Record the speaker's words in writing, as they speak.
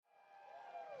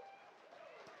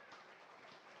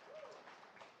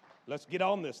Let's get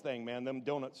on this thing, man. Them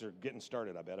donuts are getting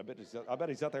started, I bet. I bet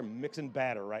he's out there mixing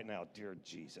batter right now. Dear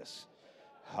Jesus.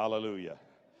 Hallelujah.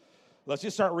 Let's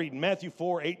just start reading. Matthew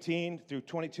 4:18 through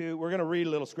 22. We're going to read a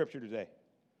little scripture today.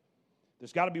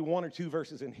 There's got to be one or two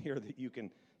verses in here that you can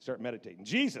start meditating.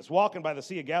 Jesus, walking by the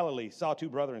Sea of Galilee, saw two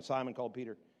brethren, Simon called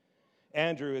Peter,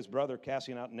 Andrew, his brother,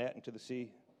 casting out net into the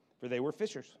sea, for they were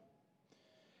fishers.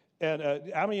 And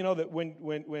how many of you know that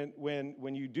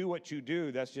when you do what you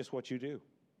do, that's just what you do?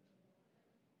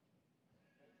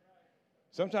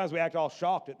 Sometimes we act all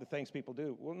shocked at the things people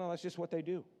do. Well, no, that's just what they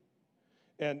do.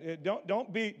 And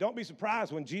don't be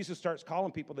surprised when Jesus starts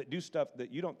calling people that do stuff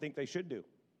that you don't think they should do.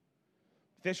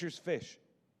 Fishers fish.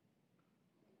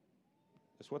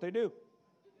 That's what they do.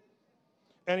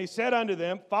 And he said unto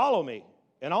them, follow me,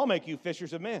 and I'll make you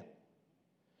fishers of men.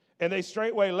 And they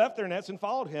straightway left their nets and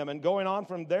followed him. And going on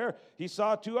from there, he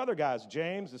saw two other guys,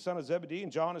 James, the son of Zebedee,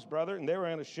 and John, his brother. And they were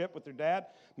in a ship with their dad,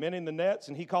 mending the nets.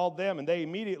 And he called them, and they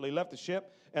immediately left the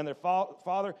ship and their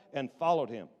father and followed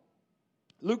him.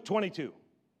 Luke 22,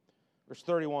 verse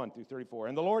 31 through 34.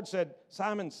 And the Lord said,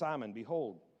 Simon, Simon,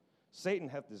 behold, Satan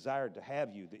hath desired to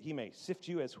have you, that he may sift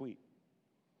you as wheat.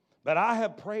 But I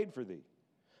have prayed for thee,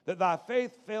 that thy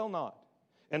faith fail not.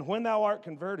 And when thou art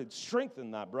converted, strengthen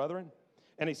thy brethren.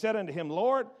 And he said unto him,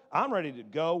 Lord, I'm ready to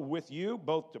go with you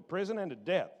both to prison and to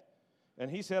death. And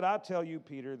he said, I tell you,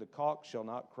 Peter, the cock shall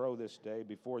not crow this day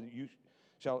before you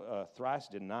shall thrice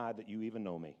deny that you even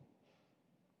know me.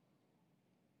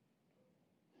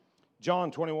 John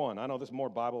 21. I know this is more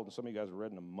Bible than some of you guys have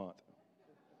read in a month.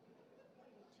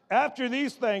 After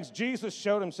these things, Jesus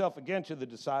showed himself again to the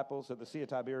disciples at the Sea of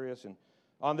Tiberias, and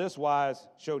on this wise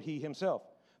showed he himself.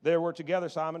 There were together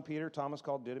Simon Peter, Thomas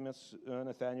called Didymus,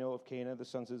 Nathanael of Cana, the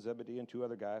sons of Zebedee, and two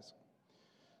other guys.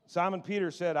 Simon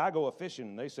Peter said, I go a-fishing.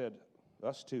 And they said,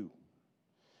 us too.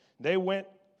 They went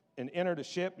and entered a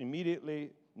ship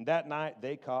immediately, and that night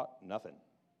they caught nothing.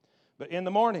 But in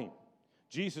the morning,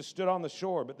 Jesus stood on the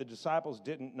shore, but the disciples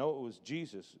didn't know it was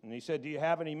Jesus. And he said, do you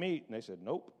have any meat? And they said,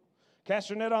 nope.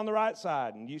 Cast your net on the right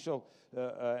side, and ye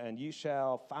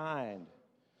shall find.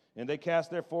 And they cast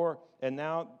therefore, and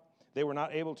now they were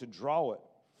not able to draw it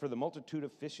for the multitude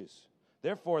of fishes.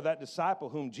 Therefore, that disciple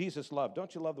whom Jesus loved.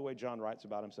 Don't you love the way John writes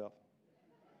about himself?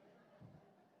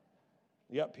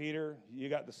 You got Peter, you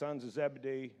got the sons of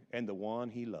Zebedee, and the one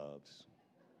he loves.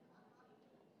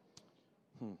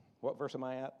 What verse am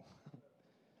I at?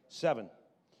 7.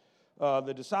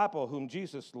 The disciple whom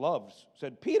Jesus loves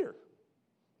said, Peter,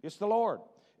 it's the Lord.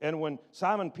 And when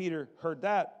Simon Peter heard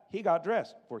that, he got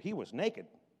dressed, for he was naked.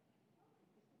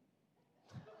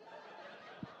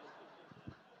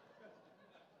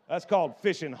 That's called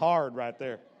fishing hard right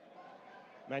there.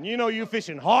 Man, you know you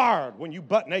fishing hard when you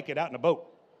butt naked out in a boat.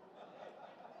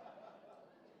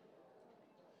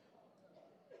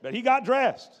 But he got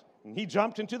dressed, and he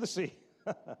jumped into the sea.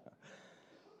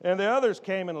 And the others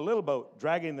came in a little boat,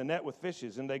 dragging the net with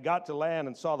fishes. And they got to land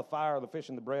and saw the fire of the fish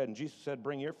and the bread. And Jesus said,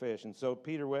 bring your fish. And so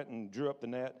Peter went and drew up the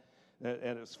net, and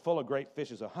it was full of great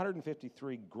fishes,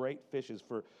 153 great fishes,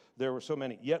 for there were so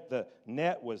many. Yet the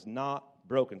net was not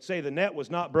broken. Say, the net was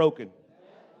not broken.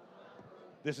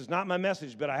 This is not my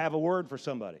message, but I have a word for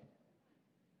somebody.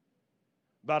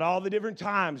 About all the different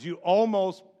times you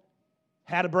almost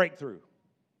had a breakthrough.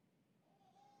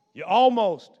 You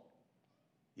almost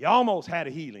had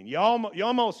a healing. You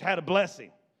almost had a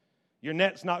blessing. Your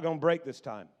net's not going to break this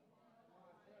time.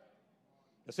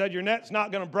 I said your net's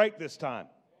not going to break this time.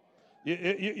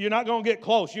 You're not going to get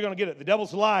close. You're going to get it. The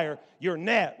devil's a liar. Your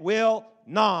net will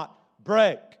not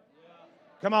break.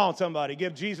 Come on, somebody.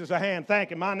 Give Jesus a hand.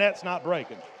 Thank him. My net's not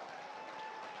breaking.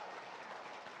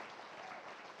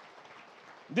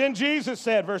 Then Jesus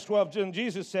said, verse 12, then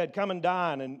Jesus said, come and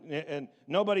dine. And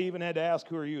nobody even had to ask,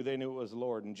 who are you? They knew it was the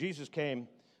Lord. And Jesus came,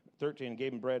 13, and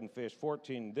gave him bread and fish.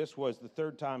 14, this was the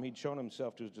third time he'd shown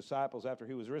himself to his disciples after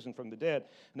he was risen from the dead.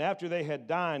 And after they had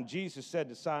dined, Jesus said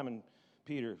to Simon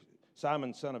Peter,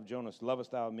 Simon, son of Jonas,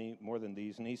 lovest thou me more than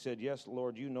these? And he said, yes,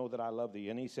 Lord, you know that I love thee.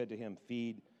 And he said to him,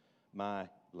 feed my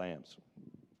lambs.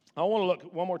 I want to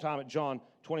look one more time at John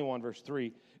 21, verse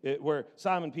 3, where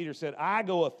Simon Peter said, I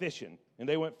go a-fishing. And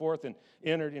they went forth and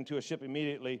entered into a ship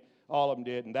immediately. All of them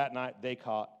did. And that night they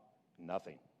caught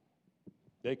nothing.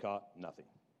 They caught nothing.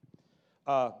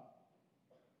 I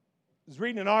was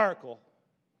reading an article,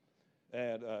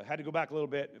 and had to go back a little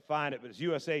bit to find it, but it's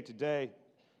USA Today,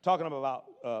 talking about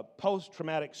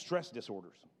post-traumatic stress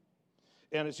disorders.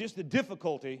 And it's just the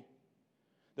difficulty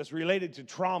that's related to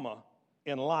trauma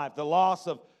in life, the loss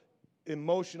of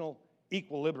emotional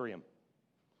equilibrium.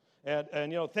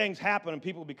 And you know, things happen and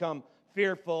people become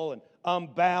fearful and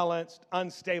unbalanced,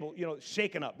 unstable,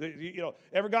 shaken up.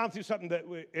 Ever gone through something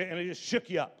and it just shook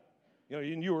you up?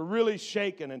 And you were really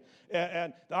shaken.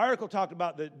 And the article talked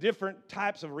about the different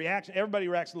types of reaction. Everybody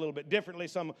reacts a little bit differently.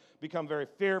 Some become very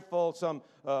fearful. Some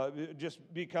just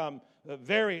become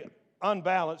very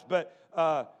unbalanced. But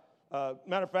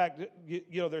matter of fact,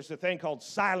 there's a thing called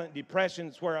silent depression.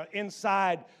 It's where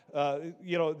inside,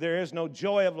 there is no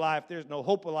joy of life. There's no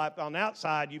hope of life. On the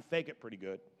outside, you fake it pretty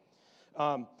good.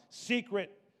 Secret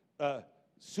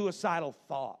suicidal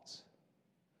thoughts.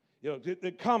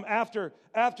 That come after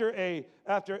a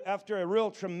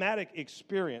real traumatic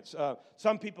experience.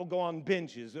 Some people go on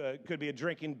binges. It could be a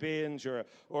drinking binge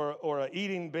or an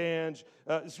eating binge.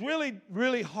 It's really,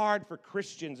 really hard for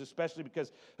Christians, especially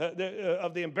because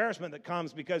of the embarrassment that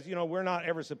comes because, we're not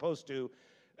ever supposed to,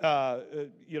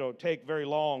 take very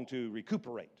long to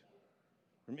recuperate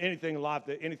from anything in life,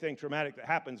 anything traumatic that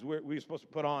happens. We're supposed to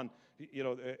put on,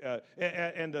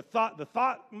 and the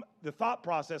thought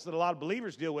process that a lot of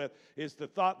believers deal with is the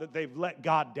thought that they've let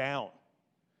God down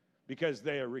because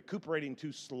they are recuperating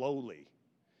too slowly.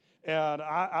 And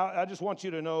I just want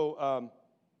you to know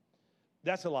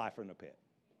that's a lie from the pit.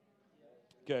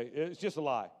 Okay, it's just a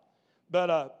lie.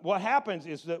 But what happens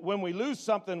is that when we lose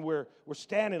something we're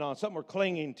standing on, something we're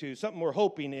clinging to, something we're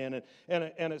hoping in,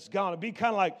 and it's gone. It'd be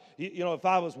kind of like, if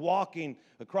I was walking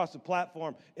across the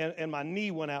platform and my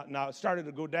knee went out and I started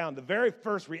to go down, the very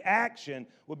first reaction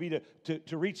would be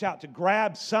to reach out to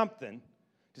grab something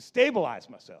to stabilize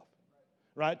myself.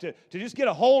 Right? To just get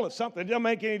a hold of something. It doesn't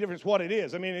make any difference what it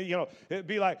is. I mean, it'd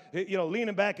be like,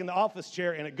 leaning back in the office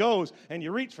chair and it goes and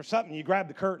you reach for something, you grab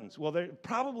the curtains. Well, they're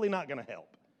probably not going to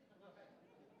help.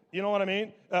 You know what I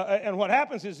mean? And what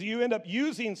happens is you end up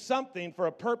using something for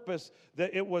a purpose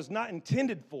that it was not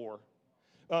intended for.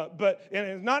 And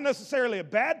it's not necessarily a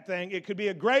bad thing. It could be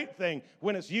a great thing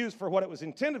when it's used for what it was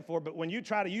intended for. But when you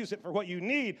try to use it for what you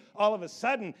need, all of a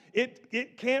sudden,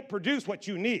 it can't produce what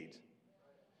you need.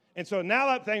 And so now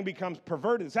that thing becomes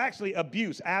perverted. It's actually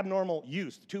abuse, abnormal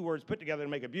use, the two words put together to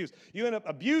make abuse. You end up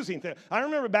abusing things. I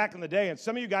remember back in the day, and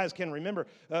some of you guys can remember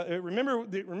the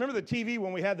TV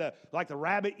when we had the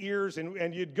rabbit ears,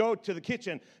 and you'd go to the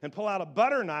kitchen and pull out a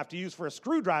butter knife to use for a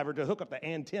screwdriver to hook up the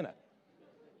antenna.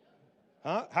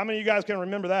 Huh? How many of you guys can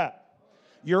remember that?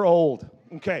 You're old.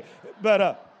 Okay.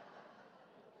 But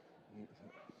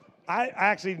I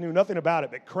actually knew nothing about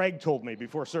it, but Craig told me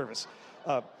before service.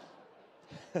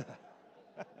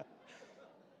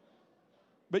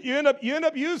 But you end up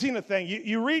using the thing.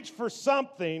 You reach for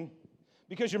something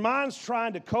because your mind's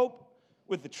trying to cope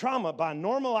with the trauma by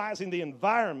normalizing the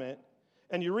environment,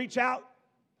 and you reach out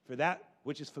for that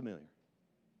which is familiar.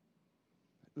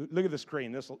 Look at the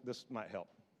screen. This might help.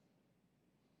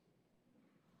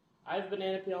 I have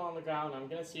banana peel on the ground. I'm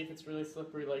going to see if it's really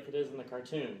slippery like it is in the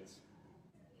cartoons.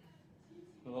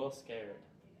 I'm a little scared.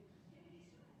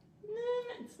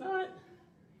 Nah, it's not.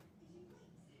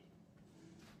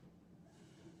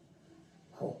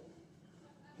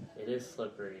 It is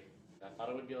slippery. I thought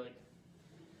it would be really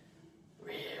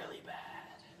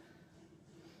bad.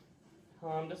 Oh,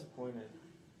 I'm disappointed.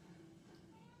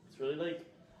 It's really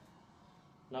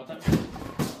not that.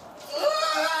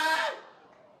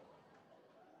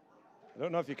 I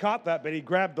don't know if you caught that, but he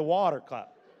grabbed the water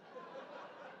cup.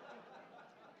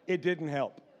 It didn't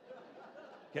help.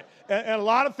 Okay. And a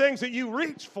lot of things that you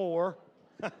reach for,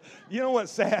 you know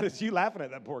what's sad is you laughing at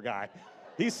that poor guy.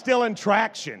 He's still in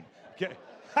traction. Okay.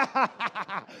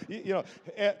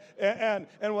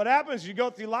 And what happens, you go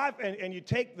through life and you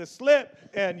take the slip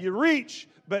and you reach,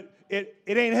 but it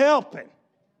ain't helping.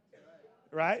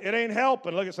 Right? It ain't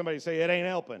helping. Look at somebody and say, it ain't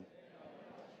helping.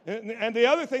 And the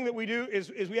other thing that we do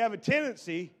is we have a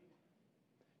tendency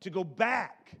to go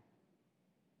back.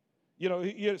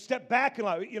 You step back in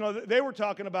life. They were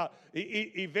talking about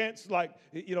events like,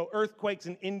 earthquakes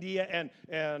in India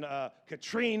and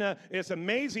Katrina. It's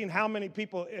amazing how many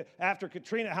people, after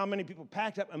Katrina, how many people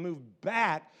packed up and moved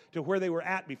back to where they were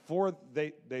at before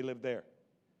they lived there.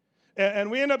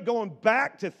 And we end up going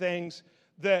back to things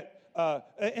that,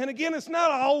 and again, it's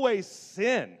not always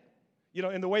sin,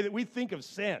 in the way that we think of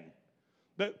sin.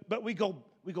 But we go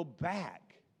back.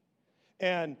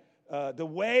 And the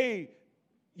way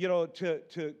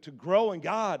to grow in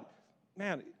God,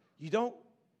 man, you don't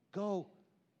go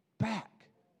back.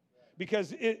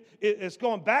 Because it's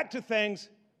going back to things,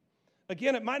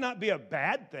 again, it might not be a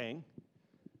bad thing.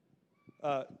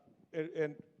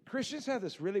 And Christians have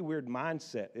this really weird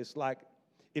mindset. It's like,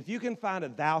 if you can find a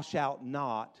thou shalt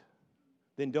not,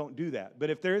 then don't do that. But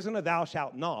if there isn't a thou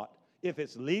shalt not, if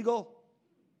it's legal,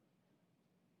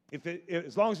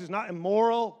 as long as it's not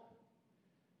immoral,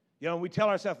 You know, we tell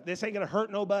ourselves, this ain't going to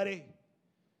hurt nobody.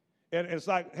 And it's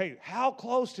like, hey, how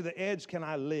close to the edge can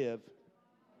I live?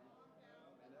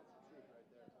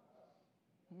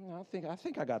 I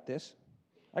think I got this.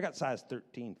 I got size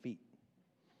 13 feet.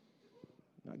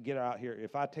 Now get out here.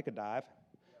 If I take a dive,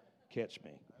 catch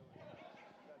me.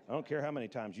 I don't care how many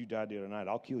times you died the other night.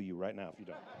 I'll kill you right now if you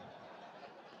don't.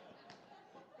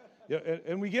 Yeah,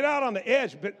 and we get out on the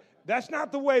edge, but that's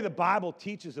not the way the Bible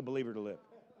teaches a believer to live.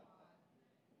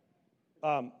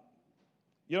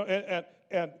 You know,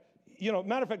 and you know,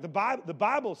 matter of fact, the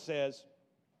Bible says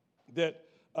that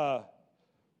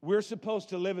we're supposed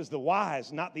to live as the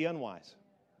wise, not the unwise.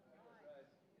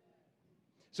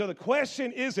 So the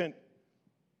question isn't,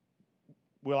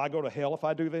 will I go to hell if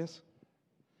I do this?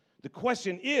 The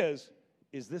question is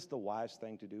this the wise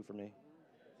thing to do for me?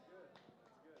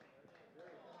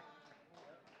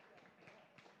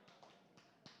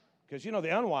 Because, you know, the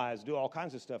unwise do all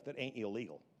kinds of stuff that ain't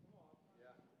illegal.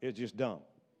 It's just dumb.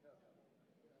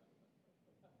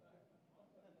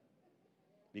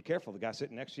 Be careful, the guy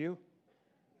sitting next to you,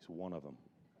 he's one of them.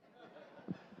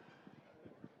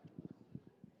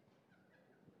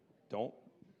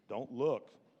 Don't look,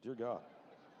 dear God.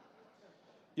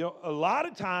 You know, a lot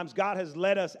of times God has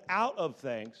led us out of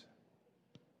things,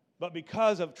 but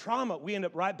because of trauma, we end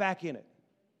up right back in it.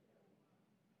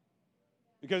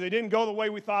 Because it didn't go the way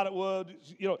we thought it would,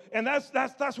 you know, and that's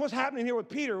what's happening here with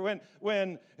Peter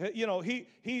when you know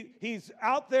he's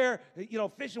out there, you know,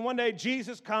 fishing. One day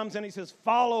Jesus comes and he says,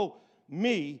 "Follow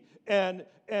me," and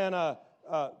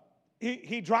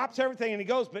he drops everything and he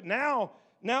goes. But now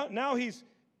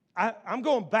I'm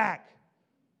going back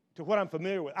to what I'm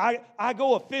familiar with. I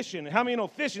go a fishing. How many know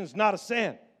fishing is not a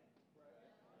sin?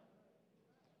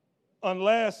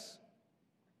 Unless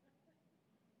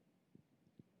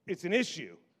it's an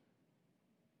issue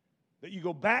that you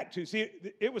go back to. See,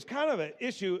 it was kind of an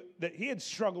issue that he had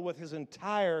struggled with his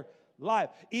entire life,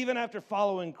 even after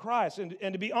following Christ. And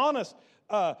to be honest,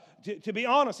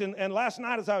 and last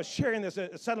night as I was sharing this, I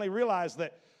suddenly realized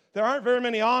that there aren't very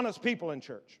many honest people in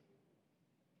church.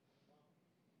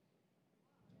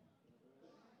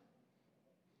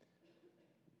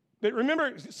 But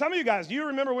remember, some of you guys, do you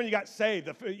remember when you got saved?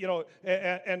 You know,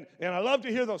 and I love to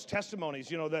hear those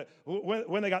testimonies, you know, that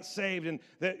when they got saved and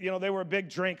that, you know, they were a big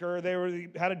drinker, they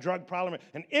had a drug problem,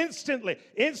 and instantly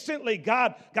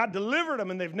God delivered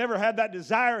them, and they've never had that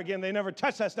desire again. They never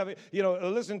touched that stuff. You know,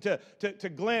 listen to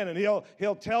Glenn, and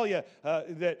he'll tell you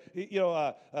that, you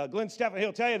know, Glenn Stephan,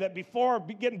 he'll tell you that before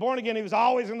getting born again, he was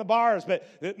always in the bars,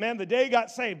 but man, the day he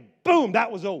got saved, boom,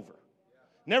 that was over.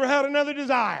 Never had another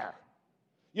desire.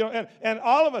 You know, and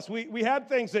all of us, we had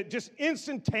things that just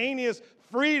instantaneous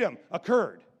freedom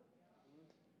occurred.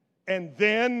 And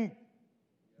then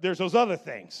there's those other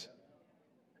things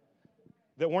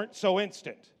that weren't so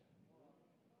instant.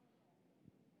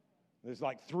 There's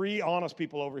like 3 honest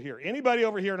people over here. Anybody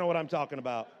over here know what I'm talking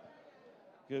about?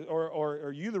 Or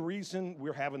are you the reason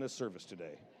we're having this service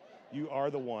today? You are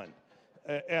the one.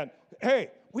 And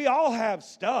hey, we all have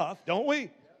stuff, don't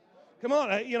we? Come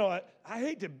on, you know, I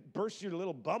hate to burst your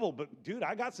little bubble, but dude,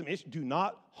 I got some issues. Do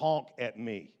not honk at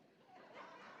me.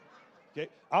 Okay,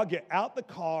 I'll get out the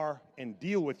car and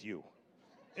deal with you.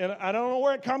 And I don't know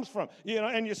where it comes from, you know,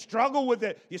 and you struggle with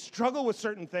it. You struggle with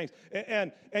certain things,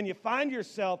 and you find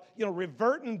yourself, you know,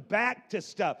 reverting back to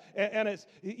stuff. And it's,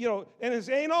 you know, and it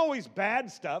ain't always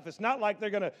bad stuff. It's not like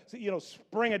they're going to, you know,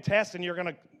 spring a test and you're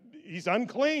going to, he's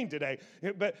unclean today.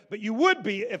 But you would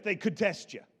be if they could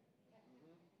test you.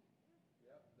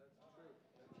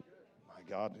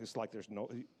 God, it's like there's no,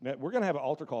 man, we're going to have an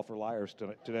altar call for liars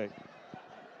today.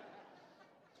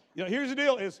 You know, here's the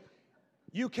deal is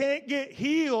you can't get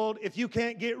healed if you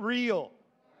can't get real.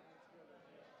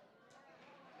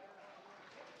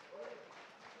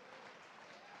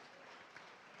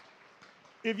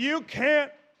 If you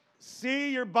can't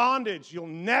see your bondage, you'll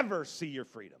never see your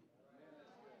freedom.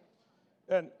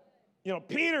 And, you know,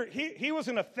 Peter, he was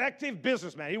an effective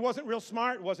businessman. He wasn't real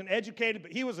smart, wasn't educated,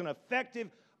 but he was an effective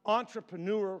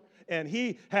entrepreneur, and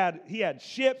he had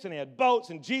ships and he had boats,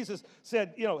 and Jesus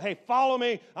said, you know, hey, follow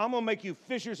me. I'm going to make you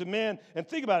fishers of men. And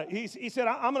think about it. He said,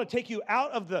 I'm going to take you out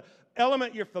of the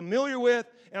element you're familiar with,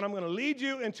 and I'm going to lead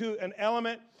you into an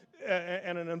element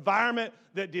and an environment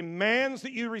that demands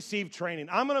that you receive training.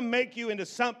 I'm going to make you into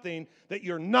something that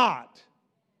you're not.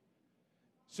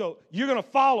 So you're going to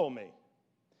follow me.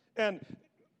 And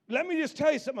let me just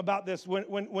tell you something about this.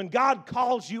 When God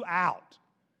calls you out,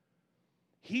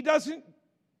 He doesn't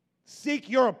seek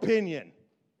your opinion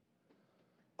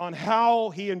on how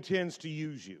He intends to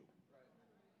use you.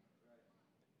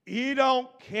 He don't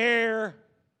care,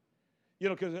 you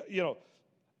know, because, you know,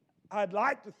 I'd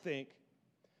like to think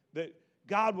that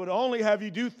God would only have you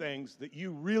do things that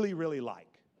you really, really like.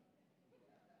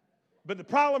 But the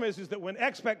problem is that when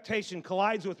expectation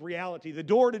collides with reality, the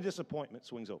door to disappointment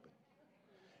swings open.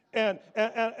 And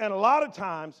a lot of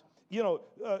times,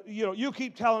 you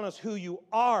keep telling us who you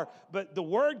are, but the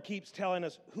Word keeps telling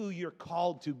us who you're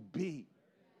called to be.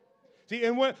 See,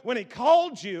 and when He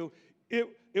called you,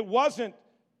 it wasn't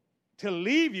to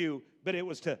leave you, but it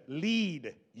was to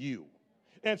lead you.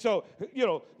 And so,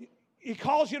 He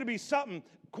calls you to be something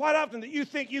quite often that you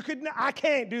think you could. I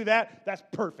can't do that. That's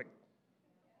perfect.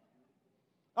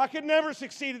 I could never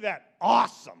succeed at that.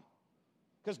 Awesome.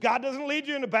 Because God doesn't lead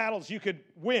you into battles you could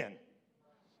win.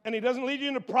 And He doesn't lead you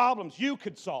into problems you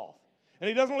could solve. And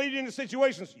He doesn't lead you into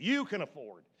situations you can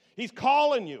afford. He's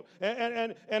calling you.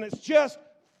 And it's just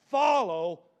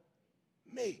follow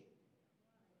me.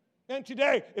 And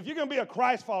today, if you're going to be a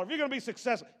Christ follower, if you're going to be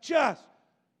successful, just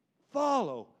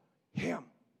follow Him.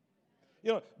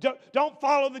 Don't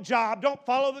follow the job. Don't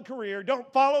follow the career.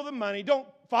 Don't follow the money. Don't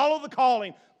follow the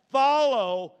calling.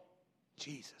 Follow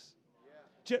Jesus.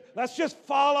 Let's just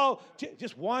follow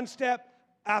just one step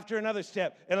after another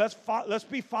step. And let's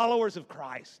be followers of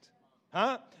Christ.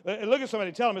 Huh? Look at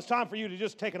somebody. Tell them it's time for you to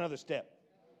just take another step.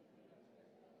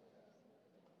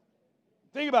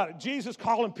 Think about it. Jesus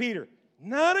calling Peter.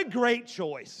 Not a great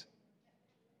choice.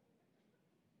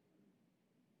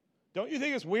 Don't you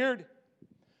think it's weird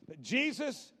that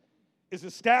Jesus is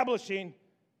establishing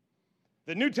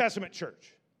the New Testament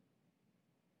church?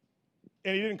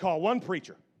 And He didn't call one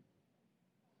preacher.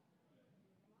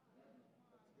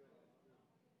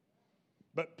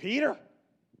 But Peter?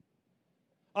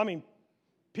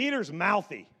 Peter's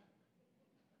mouthy.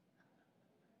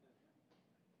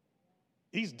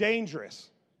 He's dangerous.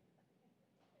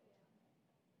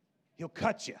 He'll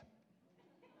cut you.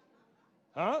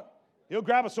 Huh? He'll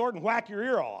grab a sword and whack your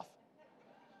ear off.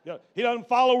 He doesn't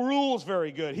follow rules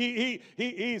very good.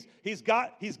 He's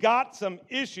got some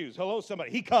issues. Hello,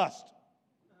 somebody. He cussed.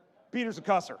 Peter's a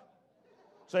cusser.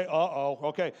 Say, uh-oh,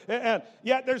 okay. And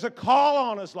yet there's a call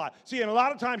on his life. See, and a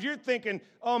lot of times you're thinking,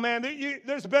 oh, man,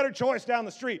 there's a better choice down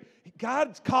the street.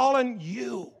 God's calling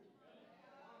you.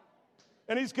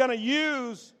 And He's going to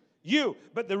use you.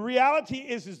 But the reality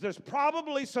is there's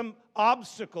probably some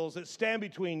obstacles that stand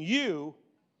between you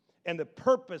and the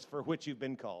purpose for which you've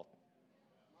been called.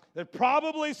 There's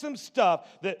probably some stuff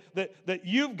that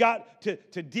you've got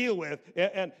to deal with.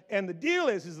 And the deal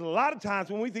is a lot of times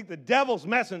when we think the devil's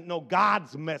messing, no,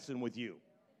 God's messing with you.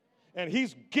 And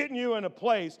He's getting you in a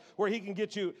place where He can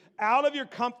get you out of your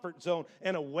comfort zone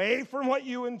and away from what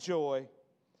you enjoy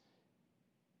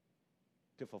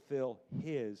to fulfill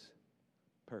His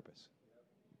purpose.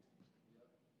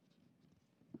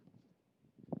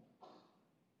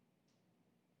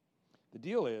 The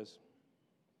deal is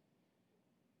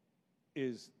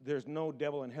there's no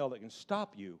devil in hell that can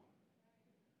stop you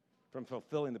from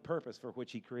fulfilling the purpose for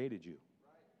which He created you.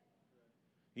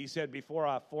 He said, before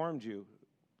I formed you,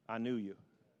 I knew you.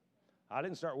 I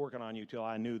didn't start working on you till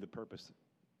I knew the purpose.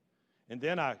 And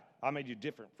then I made you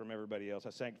different from everybody else. I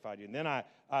sanctified you. And then I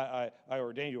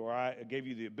ordained you, or I gave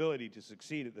you the ability to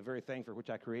succeed at the very thing for which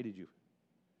I created you.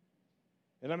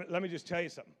 And let me just tell you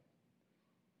something.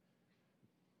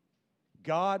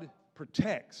 God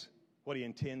protects what He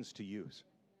intends to use.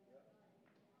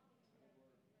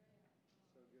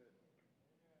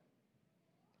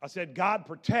 I said God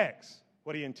protects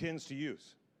what He intends to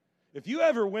use. If you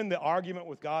ever win the argument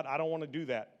with God, I don't want to do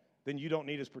that, then you don't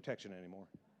need His protection anymore.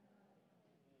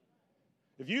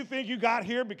 If you think you got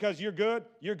here because you're good,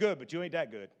 but you ain't that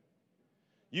good.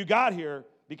 You got here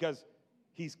because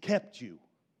He's kept you.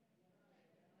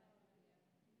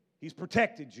 He's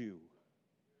protected you.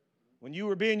 When you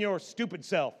were being your stupid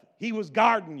self, He was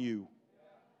guarding you.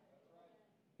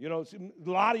 A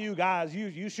lot of you guys,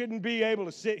 you shouldn't be able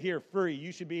to sit here free.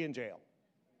 You should be in jail.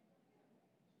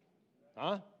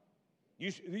 Huh?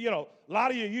 A lot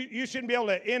of you shouldn't be able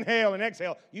to inhale and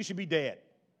exhale. You should be dead.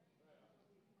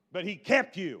 But He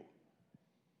kept you.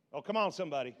 Oh, come on,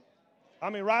 somebody.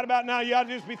 Right about now, you ought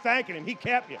to just be thanking Him. He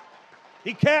kept you.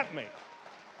 He kept me.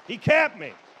 He kept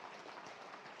me.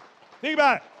 Think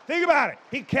about it. Think about it.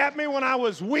 He kept me when I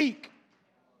was weak.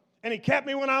 And He kept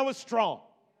me when I was strong.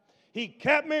 He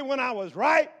kept me when I was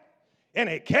right. And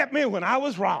He kept me when I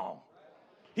was wrong.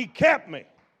 He kept me.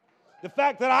 The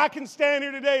fact that I can stand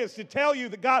here today is to tell you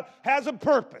that God has a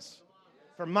purpose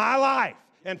for my life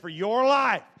and for your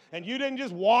life. And you didn't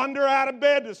just wander out of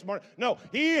bed this morning. No,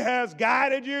 He has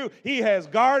guided you. He has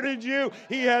guarded you.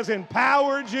 He has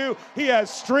empowered you. He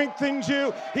has strengthened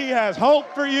you. He has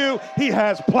hope for you. He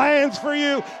has plans for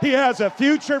you. He has a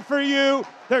future for you.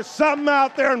 There's something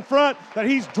out there in front that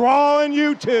He's drawing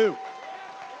you to.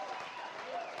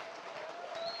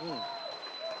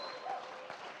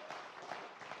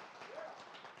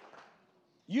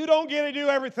 You don't get to do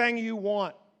everything you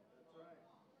want.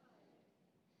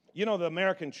 You know, the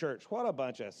American church, what a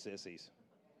bunch of sissies.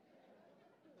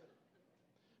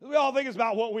 We all think it's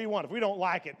about what we want. If we don't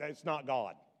like it, it's not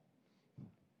God.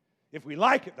 If we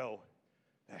like it, though,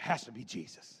 it has to be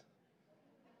Jesus.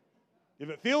 If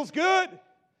it feels good,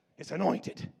 it's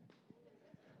anointed.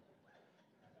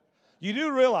 You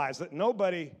do realize that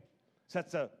nobody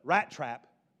sets a rat trap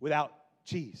without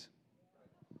cheese.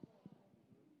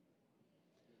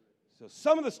 So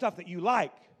some of the stuff that you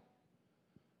like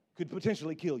could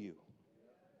potentially kill you.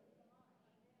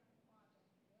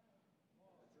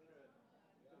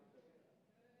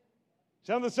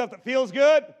 Some of the stuff that feels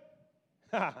good,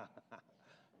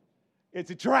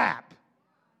 it's a trap.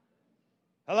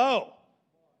 Hello?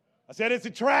 I said it's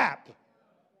a trap.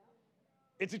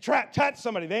 It's a trap. Touch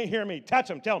somebody. They ain't hear me. Touch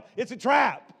them. Tell them it's a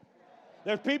trap.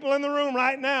 There's people in the room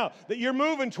right now that you're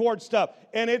moving towards stuff,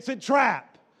 and it's a trap.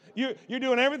 You're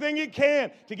doing everything you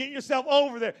can to get yourself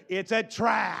over there. It's a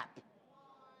trap.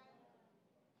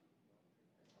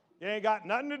 It ain't got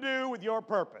nothing to do with your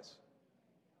purpose.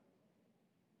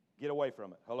 Get away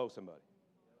from it. Hello, somebody.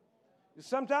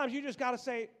 Sometimes you just got to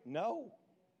say no.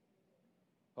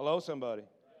 Hello, somebody.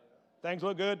 Things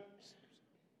look good.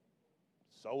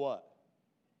 So what?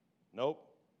 Nope.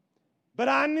 But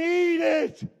I need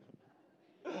it.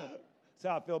 That's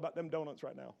how I feel about them donuts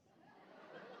right now.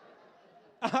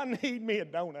 I need me a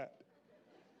donut.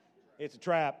 It's a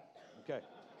trap. Okay.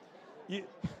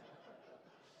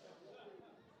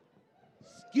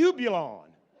 Scubulon.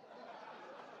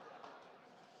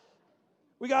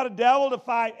 We got a devil to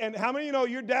fight. And how many of you know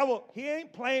your devil, he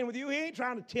ain't playing with you. He ain't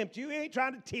trying to tempt you. He ain't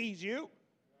trying to tease you.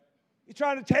 He's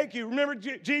trying to take you. Remember,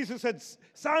 Jesus said,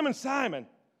 Simon, Simon,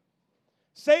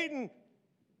 Satan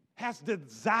has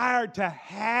desired to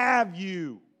have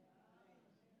you.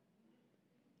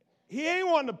 He ain't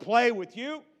wanting to play with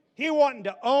you. He wanting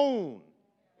to own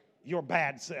your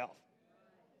bad self.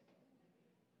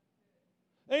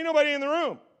 There ain't nobody in the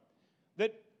room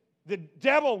that the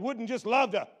devil wouldn't just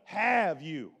love to have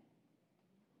you.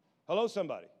 Hello,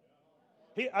 somebody.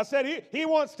 I said he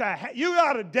wants to you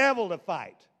got a devil to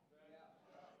fight.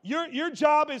 Your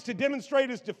job is to demonstrate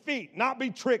his defeat, not be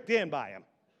tricked in by him.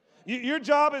 Your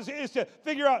job is to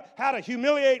figure out how to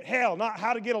humiliate hell, not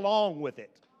how to get along with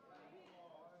it.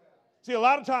 See, a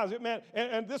lot of times, man,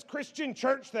 and this Christian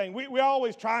church thing, we're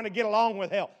always trying to get along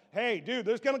with hell. Hey, dude,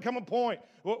 there's going to come a point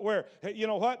where, you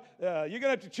know what, you're going to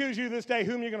have to choose you this day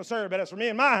whom you're going to serve. But as for me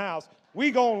and my house, we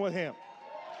going with him.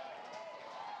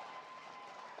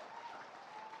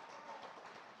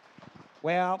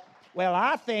 Well,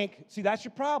 I think, see, that's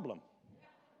your problem,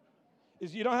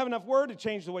 is you don't have enough word to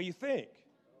change the way you think.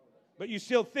 But you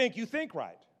still think you think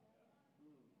right.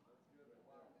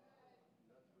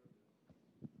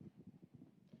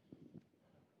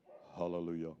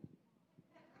 Hallelujah.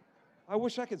 I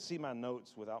wish I could see my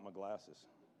notes without my glasses.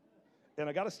 And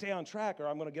I got to stay on track or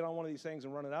I'm going to get on one of these things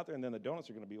and run it out there and then the donuts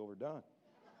are going to be overdone.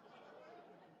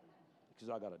 Because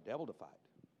I got a devil to fight.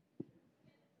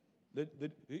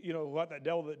 You know what? That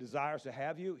devil that desires to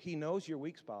have you, he knows your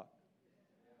weak spot.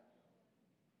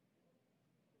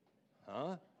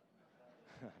 Huh?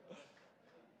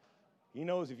 He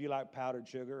knows if you like powdered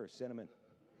sugar or cinnamon.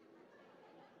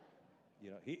 You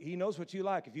know, he knows what you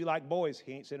like. If you like boys,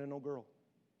 he ain't sending no girl.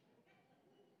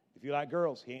 If you like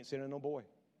girls, he ain't sending no boy.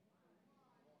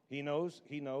 He knows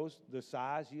the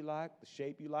size you like, the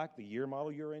shape you like, the year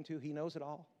model you're into. He knows it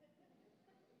all.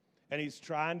 And he's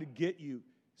trying to get you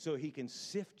so he can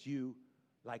sift you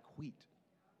like wheat.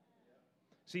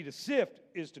 See, to sift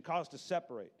is to cause to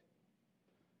separate.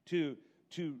 To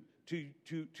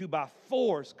by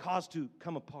force cause to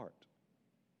come apart.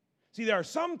 See, there are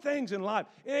some things in life,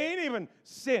 it ain't even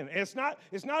sin. It's not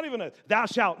even a thou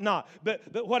shalt not. But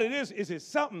what it is it's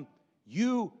something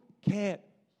you can't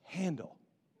handle.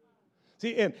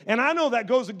 See, and I know that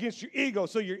goes against your ego,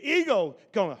 so your ego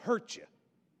gonna hurt you.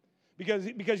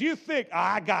 Because you think,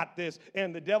 I got this,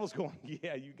 and the devil's going,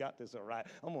 yeah, you got this all right.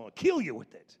 I'm gonna kill you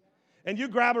with it. And you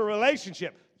grab a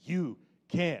relationship you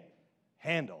can't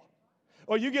handle.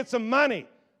 Or you get some money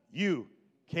you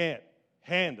can't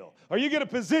handle. Or you get a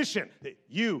position that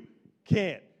you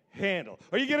can't handle.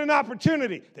 Or you get an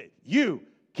opportunity that you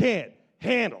can't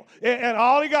handle. And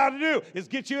all he got to do is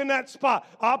get you in that spot.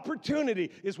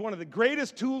 Opportunity is one of the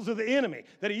greatest tools of the enemy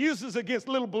that he uses against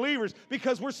little believers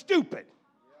because we're stupid.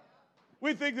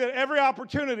 We think that every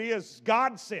opportunity is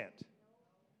God sent.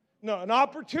 No, an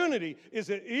opportunity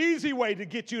is an easy way to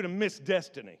get you to miss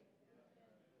destiny.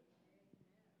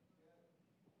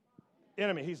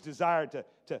 Enemy, he's desired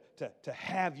to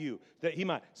have you, that he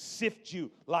might sift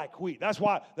you like wheat. That's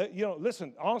why,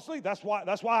 listen, honestly, that's why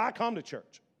I come to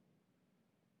church.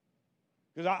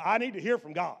 Because I need to hear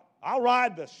from God. I'll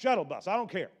ride the shuttle bus. I don't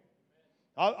care.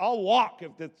 I'll walk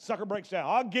if the sucker breaks down.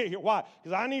 I'll get here. Why?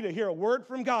 Because I need to hear a word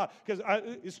from God. Because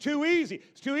it's too easy.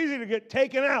 It's too easy to get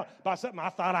taken out by something I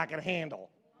thought I could handle.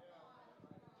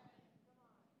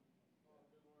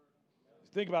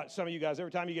 Think about some of you guys.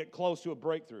 Every time you get close to a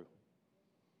breakthrough,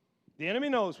 the enemy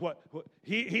knows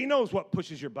he knows what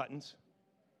pushes your buttons.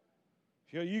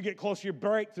 You get close to your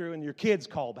breakthrough and your kids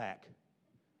call back.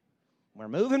 We're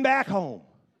moving back home.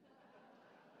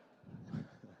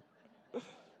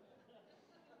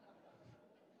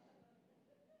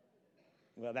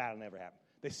 Well, that'll never happen.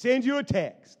 They send you a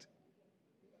text.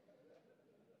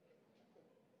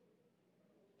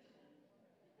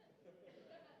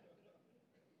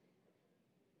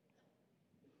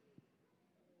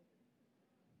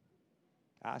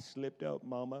 I slipped up,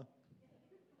 Mama.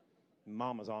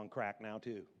 Mama's on crack now,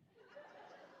 too.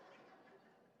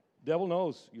 Devil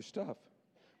knows your stuff.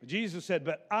 But Jesus said,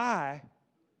 but I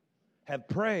have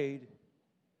prayed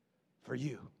for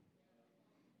you.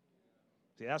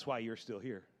 See, that's why you're still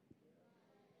here.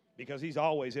 Because he's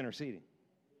always interceding.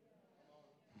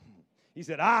 He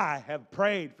said, I have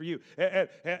prayed for you.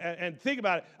 And think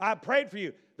about it. I prayed for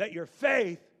you that your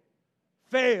faith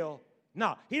fail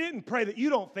not. He didn't pray that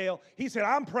you don't fail. He said,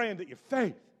 I'm praying that your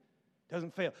faith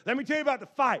doesn't fail. Let me tell you about the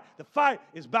fight. The fight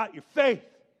is about your faith.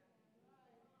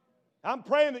 I'm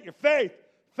praying that your faith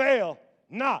fail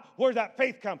not. Where does that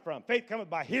faith come from? Faith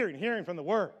cometh by hearing, hearing from the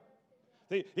word.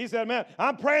 He said, man,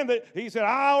 I'm praying that, he said,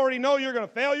 I already know you're going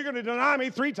to fail. You're going to deny me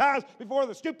 3 times before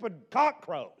the stupid cock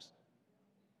crows.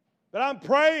 But I'm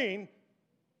praying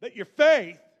that your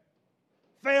faith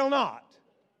fail not.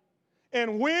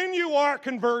 And when you are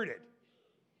converted,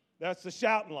 that's the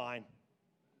shouting line.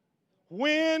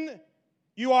 When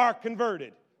you are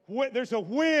converted, there's a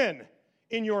win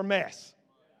in your mess.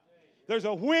 There's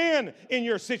a win in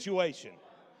your situation.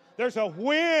 There's a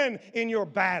win in your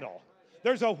battle.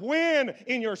 There's a win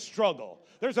in your struggle.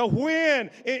 There's a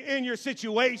win in your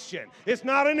situation. It's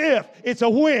not an if, it's a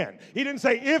win. He didn't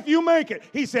say if you make it.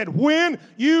 He said when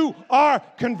you are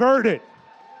converted.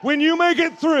 When you make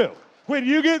it through. When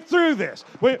you get through this.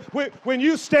 When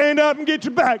you stand up and get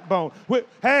your backbone.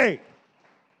 Hey.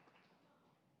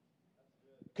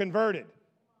 Converted.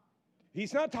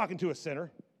 He's not talking to a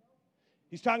sinner.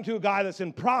 He's talking to a guy that's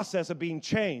in process of being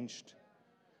changed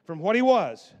from what he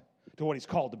was to what he's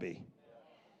called to be.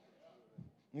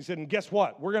 He said, and guess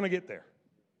what? We're going to get there.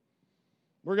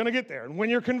 We're going to get there. And when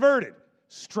you're converted,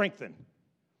 strengthen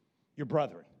your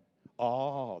brethren.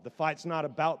 Oh, the fight's not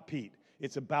about Pete.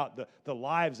 It's about the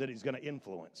lives that he's going to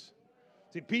influence.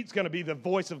 See, Pete's going to be the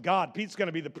voice of God. Pete's going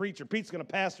to be the preacher. Pete's going to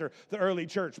pastor the early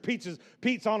church.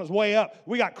 Pete's on his way up.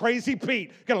 We got crazy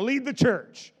Pete going to lead the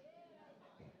church.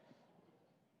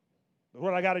 But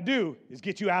what I got to do is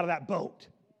get you out of that boat.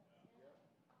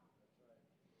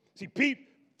 See, Pete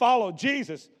followed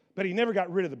Jesus, but he never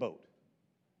got rid of the boat.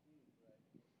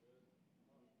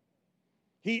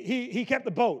 He kept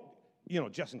the boat,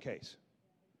 just in case.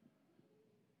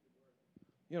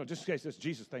 Just in case this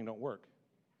Jesus thing don't work.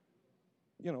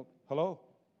 Hello?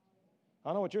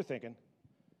 I know what you're thinking.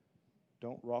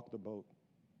 Don't rock the boat.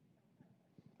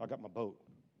 I got my boat.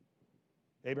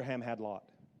 Abraham had Lot.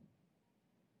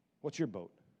 What's your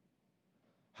boat?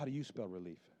 How do you spell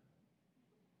relief?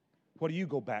 What do you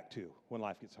go back to when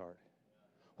life gets hard?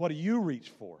 What do you reach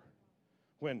for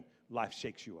when life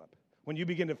shakes you up? When you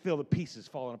begin to feel the pieces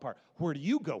falling apart, where do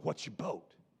you go? What's your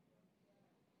boat?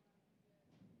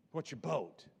 What's your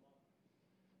boat?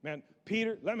 Man,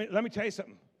 Peter, let me tell you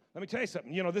something. Let me tell you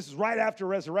something. This is right after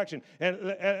resurrection. And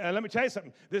let me tell you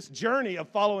something. This journey of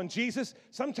following Jesus,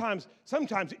 sometimes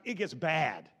it gets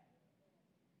bad.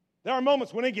 There are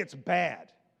moments when it gets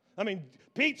bad. I mean,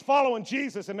 Pete's following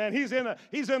Jesus, and man, he's in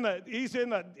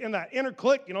that inner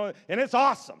clique, and it's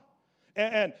awesome.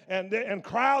 And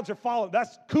crowds are following.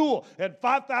 That's cool. And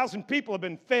 5,000 people have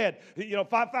been fed.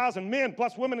 5,000 men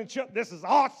plus women and children. This is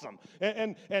awesome.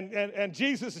 And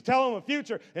Jesus is telling them the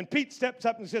future. And Pete steps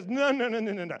up and says,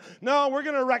 No, we're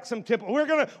going to wreck some temple. We're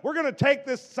going to take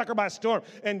this sucker by storm.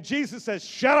 And Jesus says,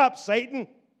 shut up, Satan.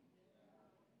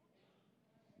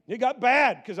 He got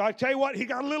bad because I tell you what, he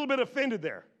got a little bit offended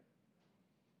there.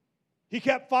 He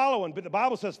kept following, but the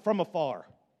Bible says from afar.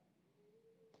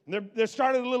 And there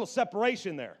started a little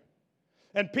separation there.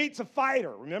 And Pete's a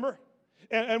fighter, remember?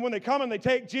 And when they come and they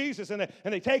take Jesus and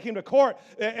they take him to court,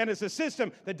 and it's a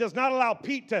system that does not allow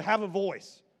Pete to have a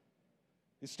voice.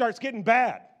 It starts getting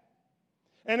bad.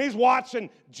 And he's watching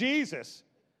Jesus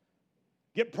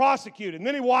get prosecuted. And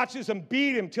then he watches him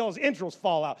beat him till his entrails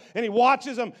fall out. And he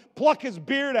watches him pluck his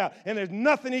beard out. And there's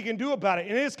nothing he can do about it.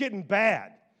 And it's getting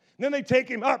bad. And then they take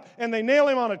him up and they nail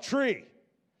him on a tree.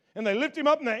 And they lift him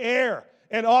up in the air.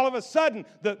 And all of a sudden,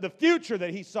 the future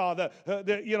that he saw,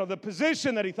 the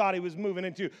position that he thought he was moving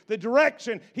into, the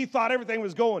direction he thought everything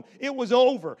was going, it was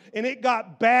over. And it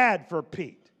got bad for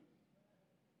Pete.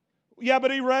 Yeah,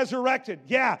 but he resurrected.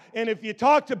 Yeah, and if you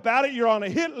talked about it, you're on a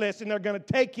hit list and they're going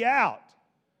to take you out.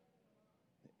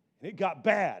 And it got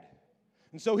bad.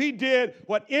 And so he did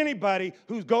what anybody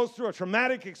who goes through a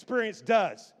traumatic experience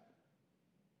does.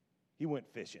 He went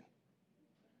fishing.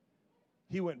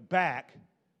 He went back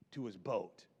to his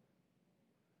boat.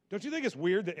 Don't you think it's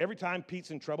weird that every time Pete's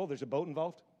in trouble, there's a boat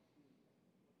involved?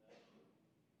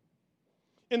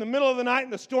 In the middle of the night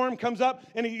and the storm comes up,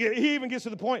 and he even gets to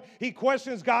the point, he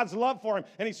questions God's love for him,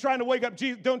 and he's trying to wake up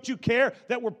Jesus. Don't you care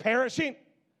that we're perishing?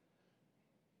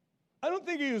 I don't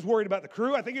think he was worried about the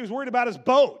crew. I think he was worried about his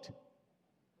boat.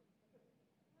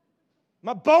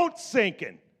 My boat's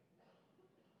sinking.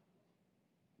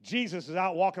 Jesus is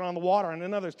out walking on the water, and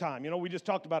another time, we just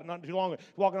talked about it not too long ago,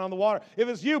 walking on the water. If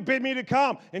it's you, bid me to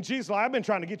come. And Jesus is like, I've been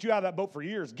trying to get you out of that boat for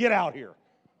years. Get out here.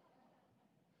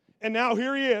 And now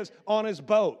here he is on his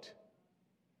boat,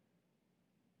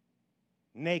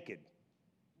 naked.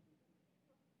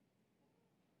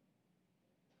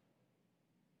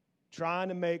 Trying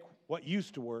to make what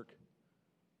used to work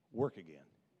again.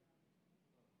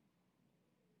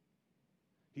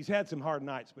 He's had some hard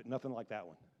nights, but nothing like that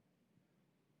one.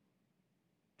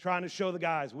 Trying to show the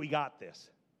guys, we got this.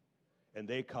 And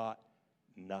they caught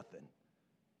nothing.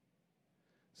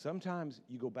 Sometimes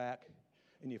you go back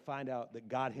and you find out that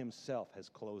God himself has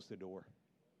closed the door.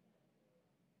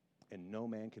 And no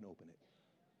man can open it.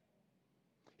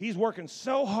 He's working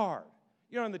so hard.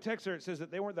 In the text there it says that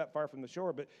they weren't that far from the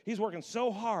shore, but he's working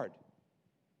so hard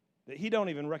that he don't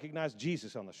even recognize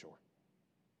Jesus on the shore.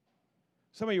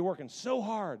 Some of you are working so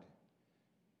hard,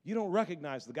 you don't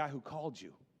recognize the guy who called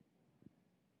you.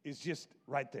 Is just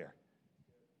right there.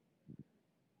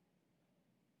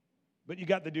 But you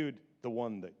got the dude, the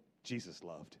one that Jesus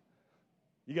loved.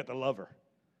 You got the lover.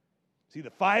 See, the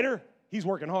fighter, he's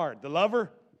working hard. The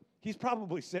lover, he's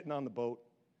probably sitting on the boat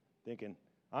thinking,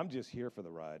 I'm just here for the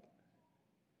ride.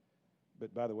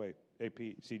 But by the way, hey,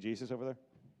 Pete, see Jesus over there?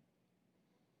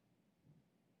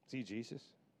 See Jesus?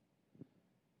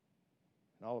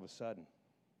 And all of a sudden,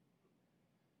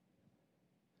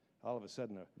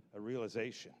 a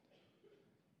realization.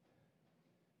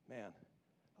 Man,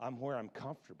 I'm where I'm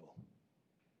comfortable,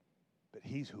 but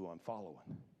he's who I'm following.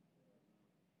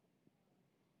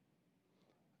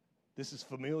 This is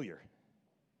familiar.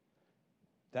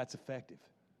 That's effective.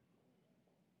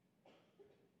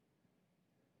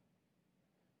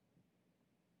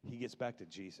 He gets back to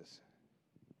Jesus.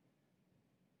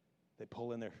 They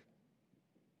pull in their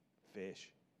fish.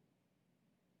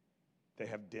 They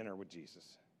have dinner with Jesus.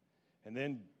 And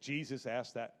then Jesus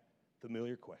asked that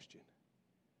familiar question.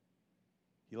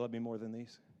 You love me more than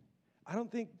these? I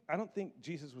don't think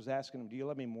Jesus was asking him, do you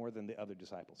love me more than the other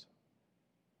disciples?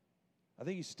 I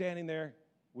think he's standing there.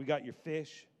 We got your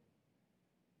fish.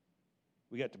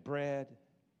 We got the bread.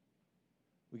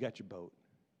 We got your boat.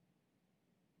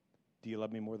 Do you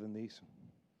love me more than these?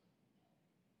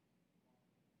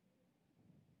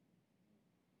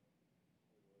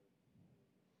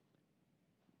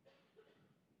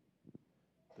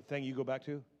 The thing you go back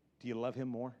to, do you love him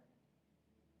more?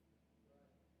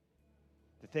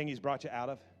 The thing he's brought you out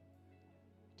of,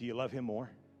 do you love him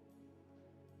more?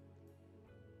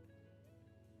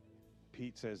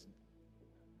 Pete says,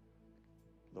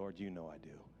 Lord, you know I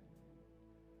do.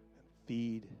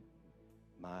 Feed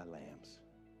my lambs.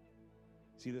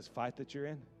 See this fight that you're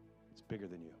in? It's bigger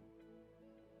than you.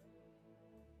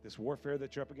 This warfare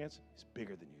that you're up against is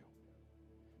bigger than you.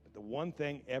 But the one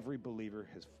thing every believer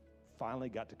has finally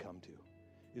got to come to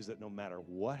is that no matter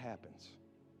what happens,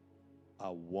 I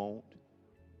won't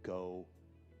go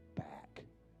back.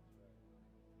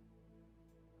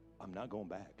 I'm not going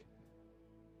back.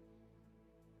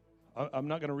 I'm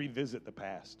not going to revisit the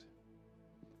past.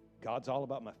 God's all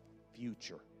about my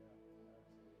future.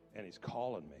 And he's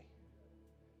calling me.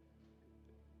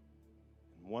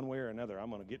 And one way or another, I'm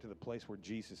going to get to the place where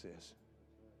Jesus is.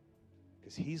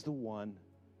 Because he's the one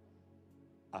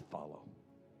I follow.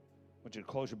 I want you to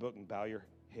close your book and bow your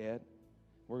head.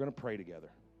 We're going to pray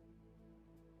together.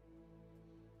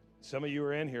 Some of you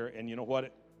are in here, and you know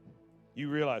what? You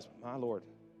realize, my Lord,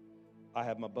 I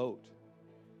have my boat.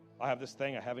 I have this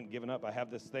thing I haven't given up. I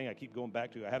have this thing I keep going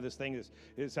back to. I have this thing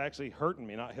that's actually hurting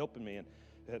me, not helping me.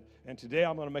 And today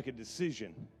I'm going to make a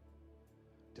decision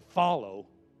to follow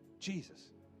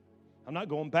Jesus. I'm not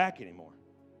going back anymore.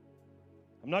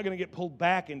 I'm not going to get pulled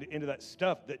back into that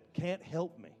stuff that can't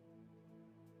help me.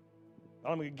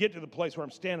 I'm going to get to the place where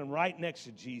I'm standing right next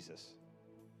to Jesus.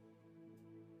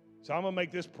 So I'm going to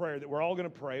make this prayer that we're all going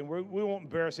to pray. And we won't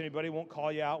embarrass anybody, won't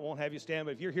call you out, won't have you stand.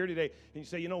 But if you're here today and you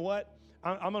say, you know what?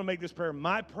 I'm going to make this prayer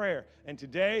my prayer. And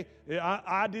today,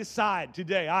 I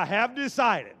have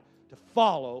decided to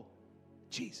follow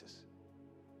Jesus.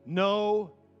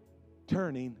 No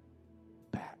turning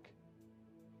back.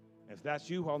 If that's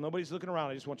you, while nobody's looking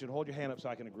around, I just want you to hold your hand up so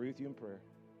I can agree with you in prayer.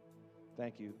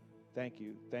 Thank you. Thank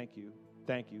you. Thank you.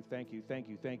 Thank you. Thank you. Thank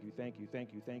you. Thank you. Thank you.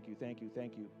 Thank you. Thank you. Thank you.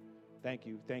 Thank you. Thank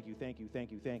you. Thank you. Thank you.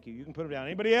 Thank you. Thank you. You can put them down.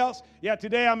 Anybody else? Yeah,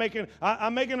 today I'm making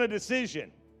a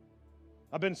decision.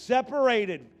 I've been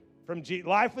separated from Jesus.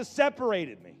 Life has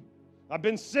separated me. I've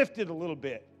been sifted a little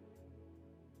bit.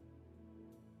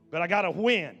 But I got to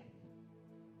win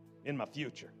in my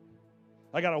future.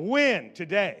 I got to win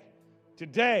today.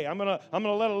 Today, I'm gonna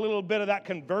let a little bit of that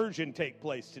conversion take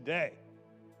place today.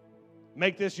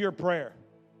 Make this your prayer.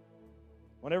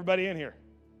 I want everybody in here,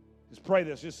 just pray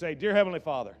this. Just say, Dear Heavenly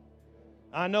Father,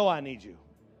 I know I need you.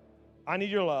 I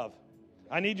need your love.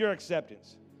 I need your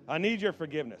acceptance. I need your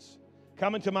forgiveness.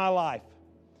 Come into my life.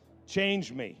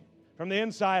 Change me from the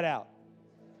inside out.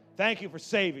 Thank you for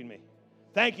saving me.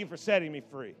 Thank you for setting me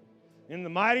free. In the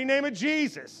mighty name of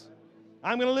Jesus,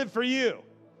 I'm going to live for you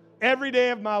every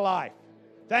day of my life.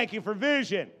 Thank you for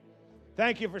vision.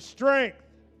 Thank you for strength.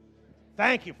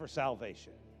 Thank you for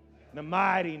salvation. In the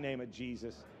mighty name of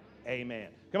Jesus, amen.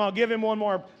 Come on, give him one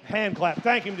more hand clap.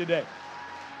 Thank him today.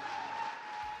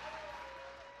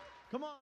 Come on.